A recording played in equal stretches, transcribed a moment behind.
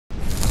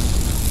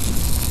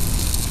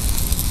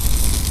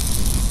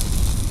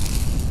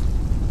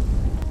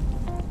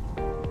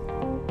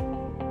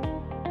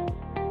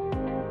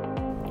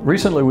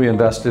Recently we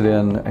invested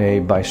in a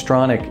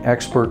Bystronic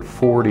Xpert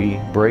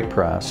 40 brake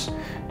press.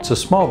 It's a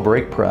small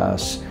brake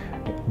press,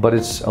 but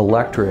it's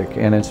electric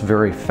and it's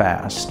very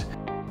fast.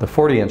 The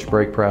 40-inch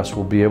brake press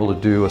will be able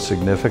to do a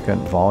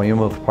significant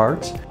volume of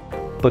parts.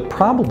 But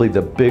probably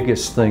the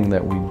biggest thing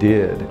that we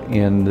did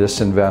in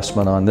this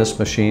investment on this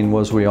machine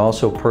was we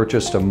also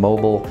purchased a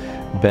mobile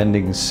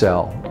bending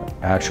cell,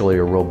 actually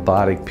a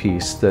robotic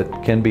piece that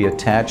can be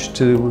attached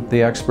to the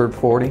Xpert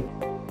 40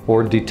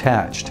 or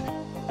detached.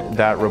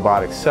 That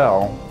robotic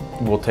cell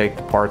will take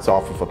the parts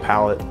off of a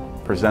pallet,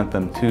 present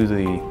them to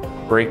the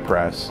brake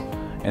press,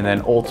 and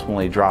then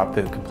ultimately drop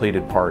the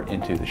completed part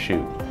into the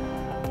chute.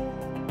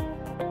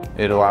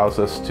 It allows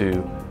us to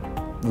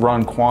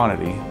run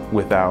quantity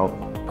without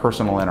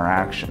personal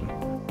interaction.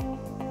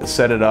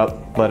 Set it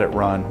up, let it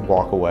run,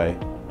 walk away,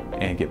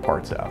 and get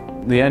parts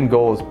out. The end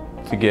goal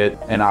is to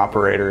get an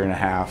operator and a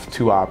half,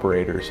 2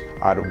 operators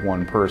out of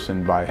 1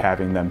 person by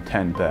having them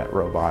tend that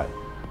robot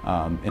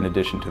in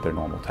addition to their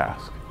normal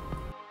task.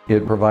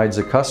 It provides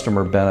a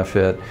customer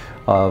benefit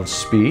of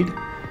speed.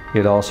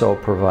 It also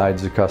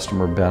provides a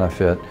customer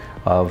benefit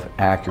of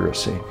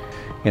accuracy.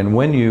 And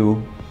when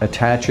you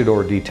attach it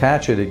or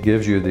detach it, it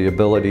gives you the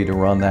ability to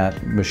run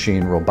that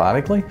machine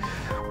robotically,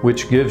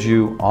 which gives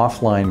you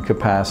offline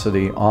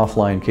capacity,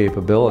 offline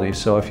capability.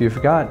 So if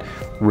you've got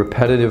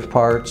repetitive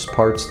parts,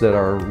 parts that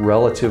are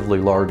relatively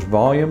large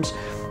volumes,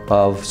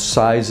 of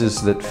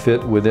sizes that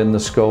fit within the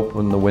scope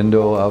and the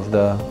window of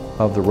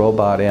the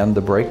robot and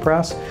the brake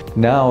press,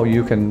 now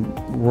you can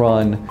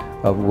run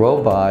a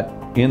robot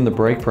in the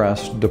brake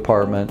press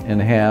department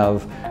and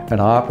have an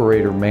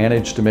operator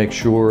manage to make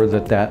sure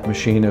that that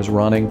machine is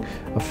running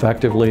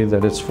effectively,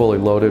 that it's fully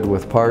loaded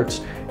with parts,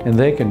 and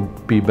they can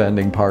be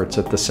bending parts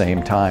at the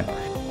same time.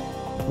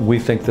 We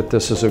think that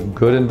this is a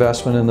good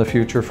investment in the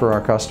future for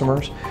our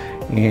customers,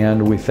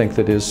 and we think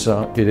that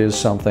it is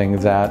something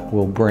that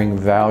will bring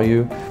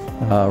value,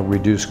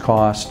 reduce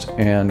cost,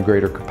 and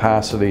greater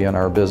capacity in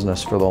our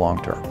business for the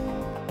long term.